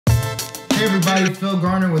Hey everybody, Phil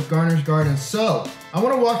Garner with Garner's Garden. So, I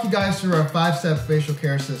want to walk you guys through our 5-step facial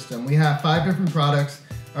care system. We have 5 different products.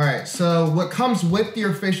 Alright, so what comes with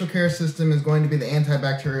your facial care system is going to be the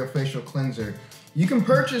antibacterial facial cleanser. You can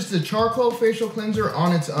purchase the charcoal facial cleanser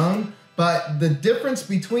on its own, but the difference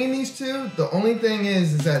between these two, the only thing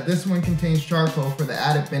is that this one contains charcoal for the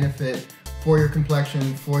added benefit for your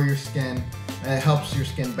complexion, for your skin, and it helps your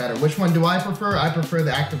skin better. Which one do I prefer? I prefer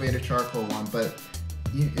the activated charcoal one, but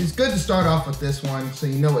it's good to start off with this one so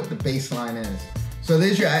you know what the baseline is. So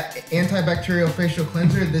there's your antibacterial facial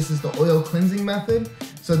cleanser. This is the oil cleansing method.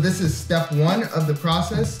 So this is step 1 of the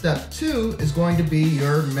process. Step 2 is going to be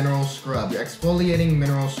your mineral scrub, your exfoliating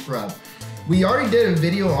mineral scrub. We already did a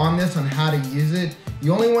video on this on how to use it.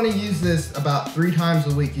 You only want to use this about 3 times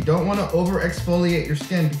a week. You don't want to over exfoliate your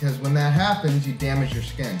skin because when that happens, you damage your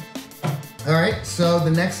skin. All right, so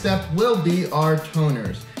the next step will be our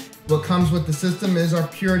toners. What comes with the system is our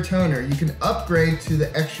pure toner. You can upgrade to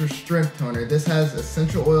the extra strength toner. This has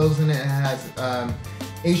essential oils in it. It has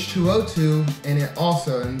H2O2 in it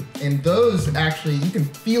also. And those actually, you can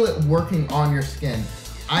feel it working on your skin.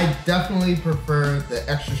 I definitely prefer the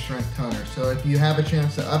extra strength toner. So if you have a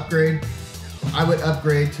chance to upgrade, I would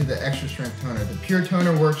upgrade to the extra strength toner. The pure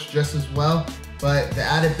toner works just as well, but the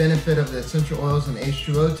added benefit of the essential oils and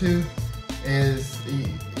H2O2 is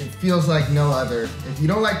it feels like no other. If you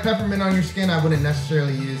don't like peppermint on your skin, I wouldn't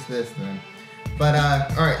necessarily use this then. But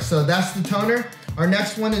all right, so that's the toner. Our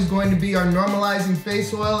next one is going to be our normalizing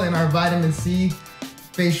face oil and our vitamin C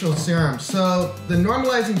facial serum. So the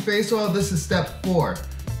normalizing face oil, this is step 4.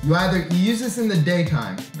 You use this in the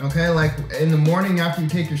daytime, okay? Like in the morning after you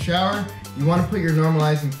take your shower, you want to put your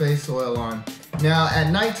normalizing face oil on. Now at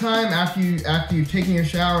nighttime, after you've taken your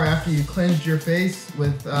shower, after you cleansed your face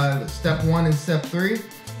with step 1 and step 3,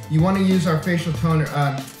 you want to use our facial toner,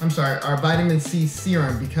 our vitamin C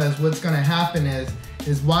serum, because what's going to happen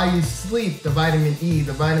is while you sleep, the vitamin E,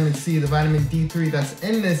 the vitamin C, the vitamin D3 that's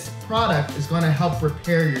in this product is going to help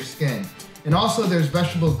repair your skin. And also there's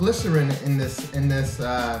vegetable glycerin in this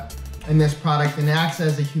product, and it acts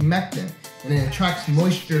as a humectant and it attracts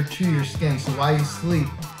moisture to your skin. So while you sleep,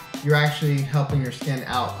 you're actually helping your skin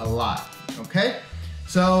out a lot, okay?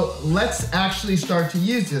 So let's actually start to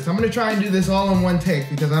use this. I'm gonna try and do this all in one take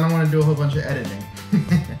because I don't wanna do a whole bunch of editing.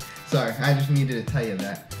 Sorry, I just needed to tell you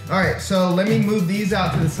that. All right, so let me move these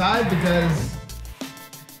out to the side because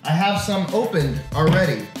I have some opened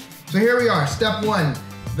already. So here we are, step 1,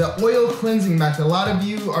 the oil cleansing method. A lot of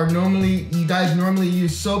you guys normally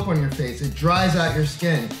use soap on your face. It dries out your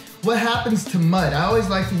skin. What happens to mud? I always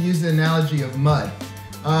like to use the analogy of mud.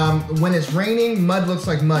 When it's raining, mud looks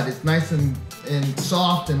like mud. It's nice and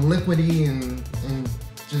soft and liquidy and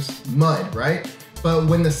just mud, right? But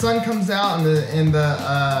when the sun comes out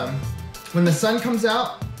when the sun comes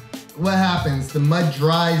out, what happens? The mud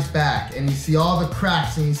dries back and you see all the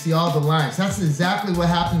cracks and you see all the lines. That's exactly what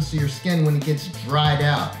happens to your skin when it gets dried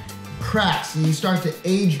out. Cracks, and you start to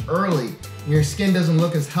age early and your skin doesn't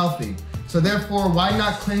look as healthy. So therefore, why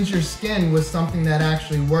not cleanse your skin with something that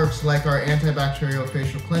actually works, like our antibacterial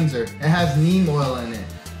facial cleanser? It has neem oil in it.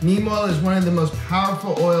 Neem oil is one of the most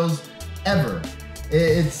powerful oils ever.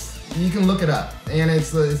 You can look it up, and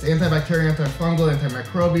it's antibacterial, antifungal,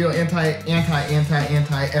 antimicrobial,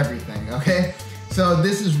 anti everything, okay? So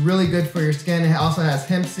this is really good for your skin. It also has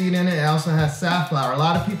hemp seed in it. It also has safflower. A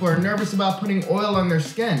lot of people are nervous about putting oil on their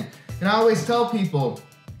skin, and I always tell people,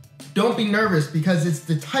 don't be nervous because it's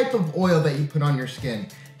the type of oil that you put on your skin.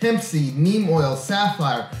 Hemp seed, neem oil,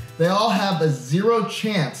 safflower, they all have a 0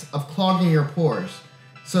 chance of clogging your pores.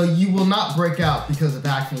 So you will not break out because of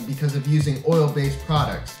acne because of using oil-based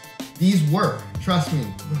products. These work, trust me.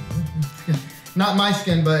 Not my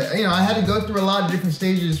skin, but you know, I had to go through a lot of different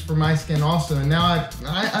stages for my skin also, and now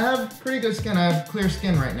I have pretty good skin. I have clear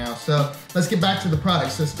skin right now. So let's get back to the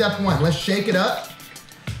product. So step 1, let's shake it up,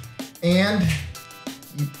 and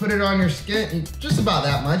you put it on your skin, just about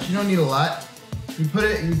that much. You don't need a lot. You put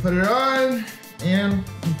it on, and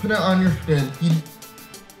you put it on your skin.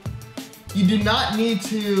 You do not need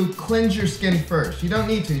to cleanse your skin first. You don't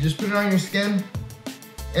need to. Just put it on your skin.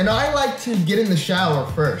 And I like to get in the shower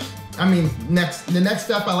first. I mean, the next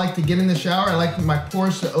step, I like to get in the shower. I like my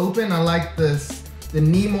pores to open. I like the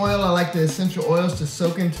neem oil. I like the essential oils to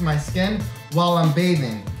soak into my skin while I'm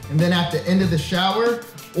bathing. And then at the end of the shower,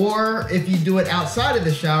 or if you do it outside of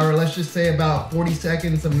the shower, let's just say about 40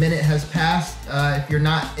 seconds, a minute has passed. If you're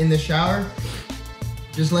not in the shower,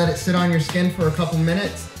 just let it sit on your skin for a couple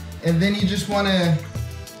minutes. And then you just wanna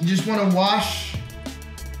wash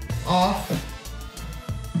off.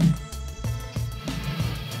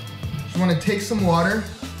 Just wanna take some water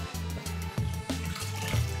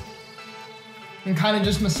and kind of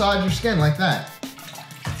just massage your skin like that.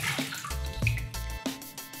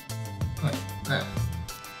 Like that.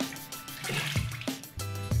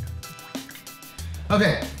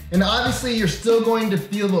 Okay, and obviously you're still going to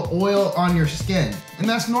feel the oil on your skin, and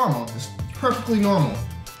that's normal. It's perfectly normal,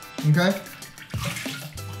 okay?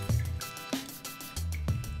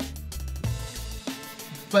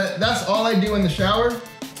 But that's all I do in the shower,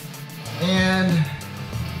 and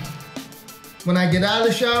when I get out of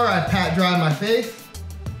the shower, I pat dry my face.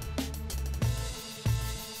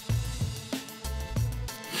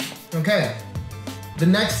 Okay, the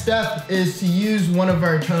next step is to use one of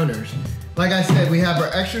our toners. Like I said, we have our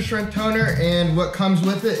extra strength toner, and what comes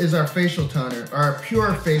with it is our facial toner, our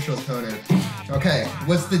pure facial toner. Okay,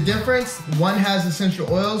 what's the difference? One has essential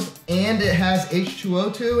oils and it has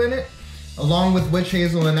H2O2 in it, along with witch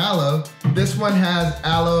hazel and aloe. This one has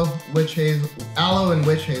aloe and witch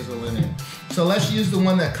hazel in it. So let's use the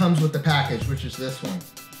one that comes with the package, which is this one.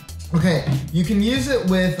 Okay, you can use it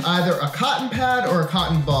with either a cotton pad or a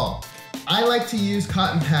cotton ball. I like to use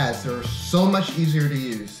cotton pads. They're so much easier to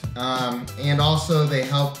use. And also they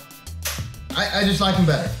help, I just like them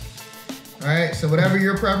better. All right, so whatever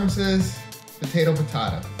your preference is, potato.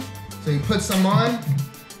 So you put some on,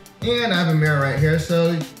 and I have a mirror right here,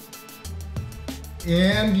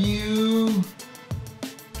 and you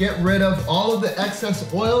get rid of all of the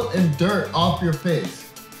excess oil and dirt off your face.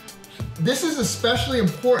 This is especially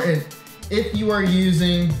important if you are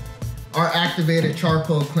using our activated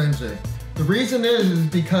charcoal cleanser. The reason is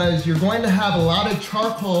because you're going to have a lot of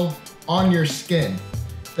charcoal on your skin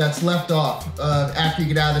that's left off after you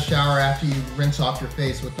get out of the shower, after you rinse off your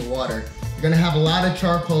face with the water. You're gonna have a lot of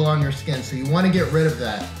charcoal on your skin, so you wanna get rid of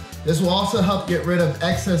that. This will also help get rid of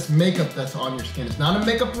excess makeup that's on your skin. It's not a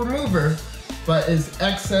makeup remover, but it's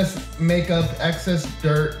excess makeup, excess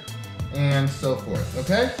dirt, and so forth,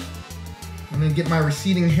 okay? I'm gonna get my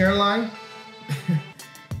receding hairline.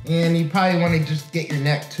 And you probably wanna just get your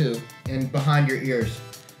neck too, and behind your ears.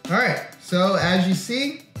 All right, so as you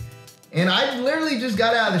see, and I literally just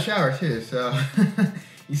got out of the shower too, so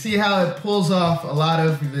you see how it pulls off a lot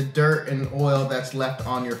of the dirt and oil that's left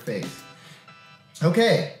on your face.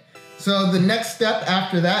 Okay, so the next step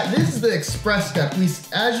after that, this is the express step.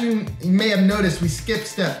 As you may have noticed, we skipped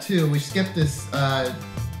step 2. We skipped this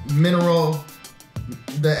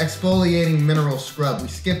the exfoliating mineral scrub. We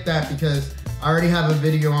skipped that because I already have a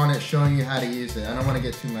video on it showing you how to use it. I don't want to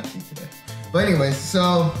get too messy today. But anyways,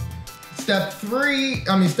 so step 4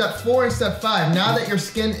 and step 5, now that your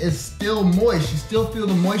skin is still moist, you still feel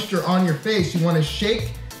the moisture on your face, you want to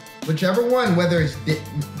shake whichever one, whether it's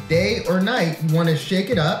day or night, you want to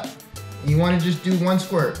shake it up. And you want to just do one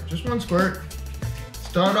squirt, just one squirt.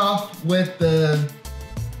 Start off with the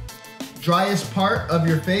driest part of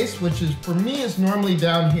your face, which is, for me, is normally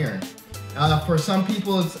down here. For some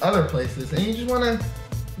people, it's other places, and you just want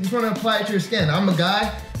to apply it to your skin. I'm a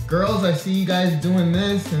guy. Girls, I see you guys doing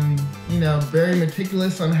this, and you know, very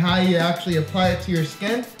meticulous on how you actually apply it to your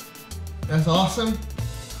skin. That's awesome.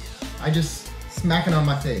 I just smack it on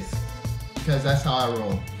my face because that's how I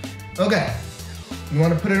roll. Okay, you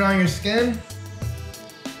want to put it on your skin,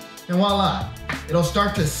 and voila. It'll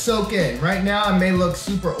start to soak in. Right now, it may look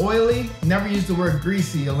super oily. Never use the word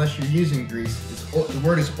greasy unless you're using grease. The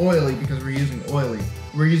word is oily because we're using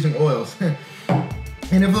oils.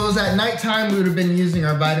 And if it was at nighttime, we would have been using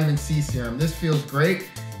our vitamin C serum. This feels great.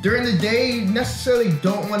 During the day, you necessarily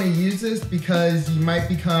don't want to use this because you might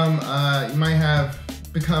have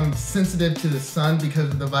become sensitive to the sun because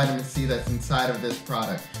of the vitamin C that's inside of this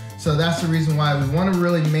product. So that's the reason why we want to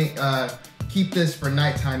really keep this for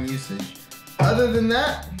nighttime usage. Other than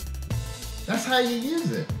that, that's how you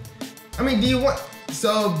use it. I mean,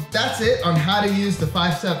 so that's it on how to use the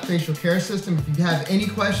 5-step facial care system. If you have any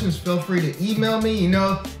questions, feel free to email me. You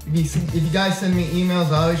know, if you guys send me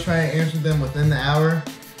emails, I always try to answer them within the hour,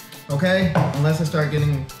 okay? Unless I start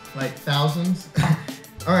getting like thousands.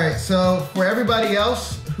 All right, so for everybody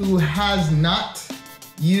else who has not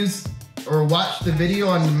used or watched the video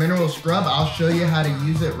on the mineral scrub, I'll show you how to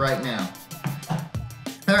use it right now.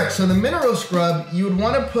 All right, so the mineral scrub, you would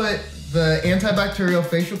want to put the antibacterial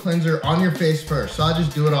facial cleanser on your face first. So I'll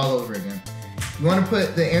just do it all over again. You want to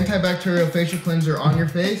put the antibacterial facial cleanser on your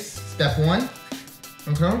face, step 1,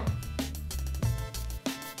 okay?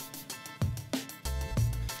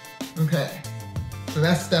 Okay, so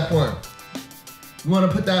that's step 1. You want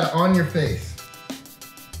to put that on your face.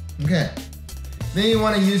 Okay, then you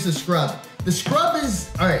want to use the scrub. The scrub is,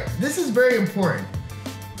 all right, this is very important.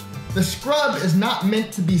 The scrub is not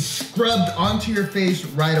meant to be scrubbed onto your face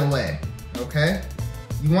right away, okay?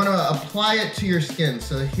 You want to apply it to your skin.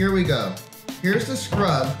 So here we go. Here's the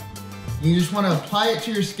scrub. You just want to apply it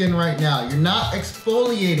to your skin right now. You're not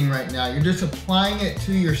exfoliating right now. You're just applying it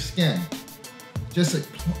to your skin.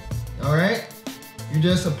 All right? You're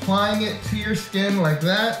just applying it to your skin like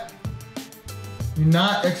that. You're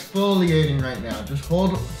not exfoliating right now. Just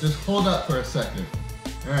hold up for a second.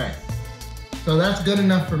 All right. So that's good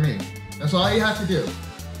enough for me. That's all you have to do.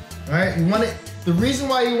 All right? The reason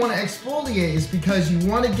why you want to exfoliate is because you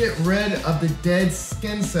want to get rid of the dead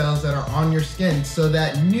skin cells that are on your skin so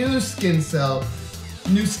that new skin cells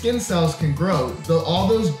can grow. All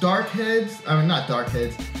those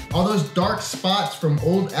all those dark spots from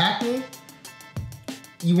old acne,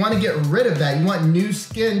 you want to get rid of that. You want new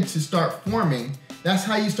skin to start forming. That's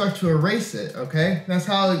how you start to erase it, okay? That's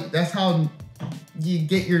how you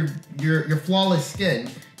get your flawless skin.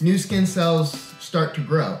 New skin cells start to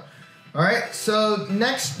grow. All right, so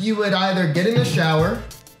next you would either get in the shower,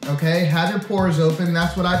 okay, have your pores open.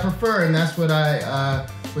 That's what I prefer, and that's what I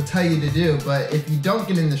would tell you to do. But if you don't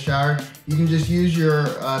get in the shower, you can just use your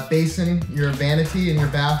basin, your vanity in your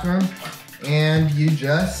bathroom, and you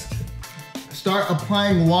just start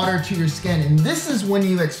applying water to your skin. And this is when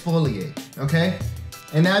you exfoliate, okay?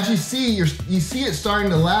 And as you see, you see it starting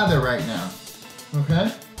to lather right now,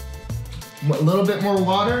 okay? A little bit more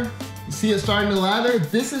water. You see it starting to lather?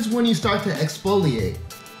 This is when you start to exfoliate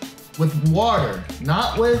with water,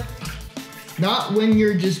 not when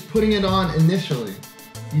you're just putting it on initially.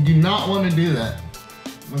 You do not want to do that,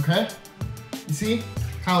 okay? You see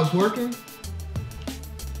how it's working?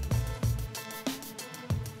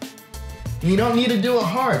 And you don't need to do it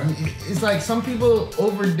hard. It's like some people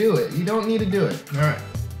overdo it. You don't need to do it. All right.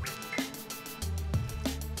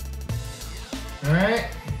 All right,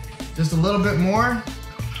 just a little bit more.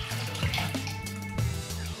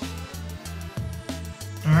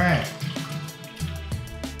 All right.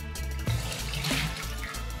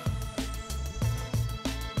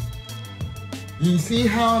 You see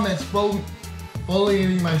how I'm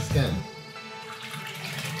exfoliating my skin.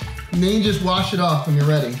 And then you just wash it off when you're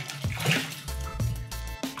ready.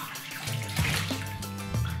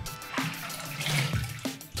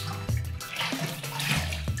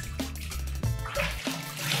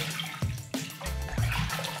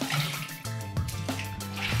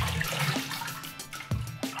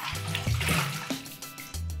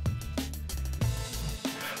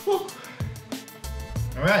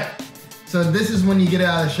 All right, so this is when you get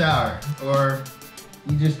out of the shower, or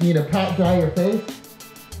you just need to pat dry your face.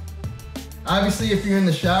 Obviously, if you're in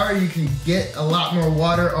the shower, you can get a lot more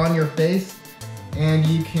water on your face, and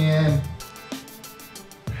you can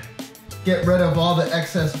get rid of all the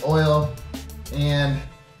excess oil and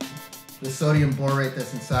the sodium borate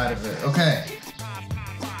that's inside of it. Okay,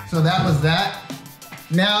 so that was that.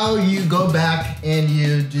 Now you go back and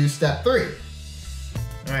you do step 3.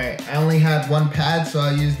 All right, I only had one pad, so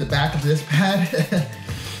I'll use the back of this pad.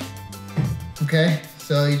 Okay,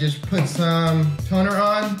 so you just put some toner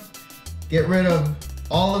on, get rid of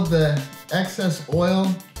all of the excess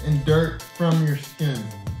oil and dirt from your skin.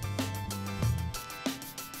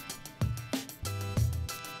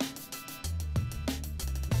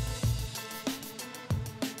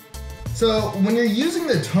 So when you're using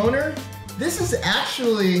the toner, this is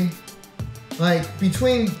actually like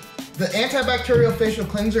between the antibacterial facial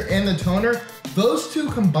cleanser and the toner, those two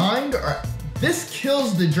combined this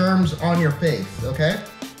kills the germs on your face, okay?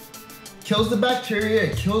 Kills the bacteria,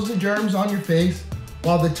 it kills the germs on your face.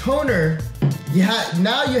 While the toner,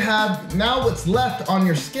 now what's left on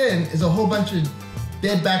your skin is a whole bunch of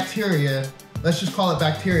dead bacteria, let's just call it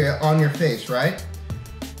bacteria, on your face, right?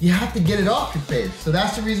 You have to get it off your face. So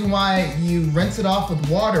that's the reason why you rinse it off with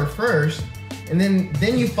water first, and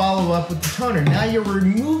then you follow up with the toner. Now you're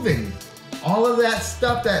removing all of that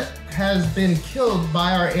stuff that has been killed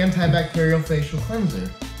by our antibacterial facial cleanser,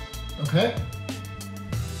 okay?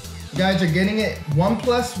 You guys are getting it. 1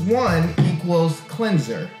 + 1 =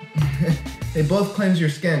 cleanser. They both cleanse your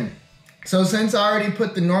skin. So since I already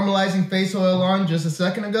put the normalizing face oil on just a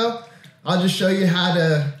second ago, I'll just show you how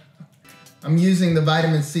to, I'm using the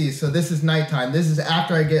vitamin C. So this is nighttime. This is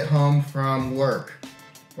after I get home from work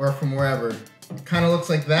or from wherever. It kind of looks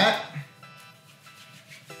like that.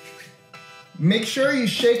 Make sure you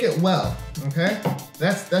shake it well, okay?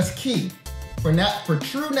 That's key. For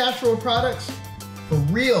true natural products, for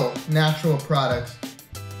real natural products,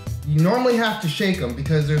 you normally have to shake them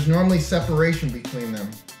because there's normally separation between them.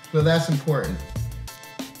 So that's important.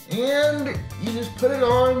 And you just put it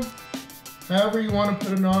on however you want to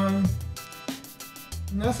put it on.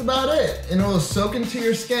 And that's about it. And it will soak into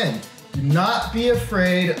your skin. Do not be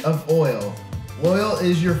afraid of oil. Oil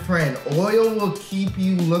is your friend. Oil will keep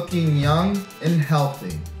you looking young and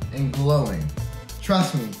healthy and glowing.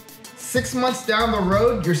 Trust me, 6 months down the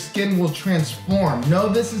road, your skin will transform. No,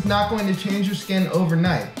 this is not going to change your skin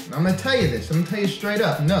overnight. I'm gonna tell you this, I'm gonna tell you straight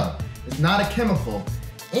up, no, it's not a chemical.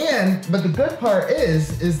 But the good part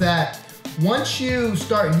is that once you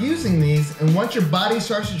start using these and once your body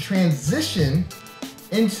starts to transition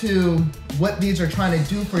into what these are trying to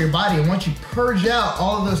do for your body, and once you purge out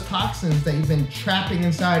all of those toxins that you've been trapping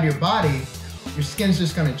inside your body, your skin's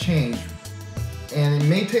just gonna change. And it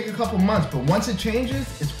may take a couple months, but once it changes,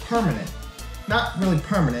 it's permanent. Not really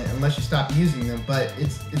permanent unless you stop using them, but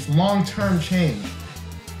it's long-term change,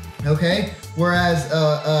 okay? Whereas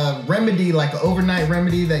a remedy, like an overnight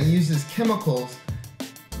remedy that uses chemicals,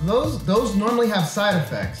 those normally have side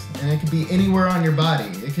effects, and it could be anywhere on your body.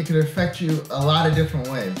 It could affect you a lot of different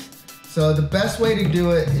ways. So the best way to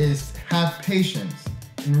do it is have patience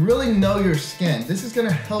and really know your skin. This is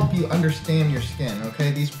gonna help you understand your skin,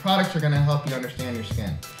 okay? These products are gonna help you understand your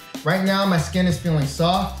skin. Right now, my skin is feeling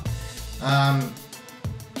soft,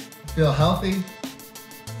 feel healthy,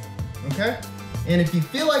 okay? And if you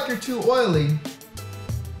feel like you're too oily,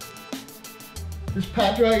 just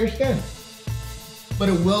pat dry your skin. But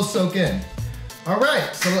it will soak in. All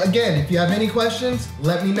right, so again, if you have any questions,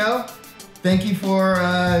 let me know. Thank you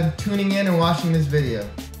for tuning in and watching this video.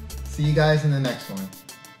 See you guys in the next one.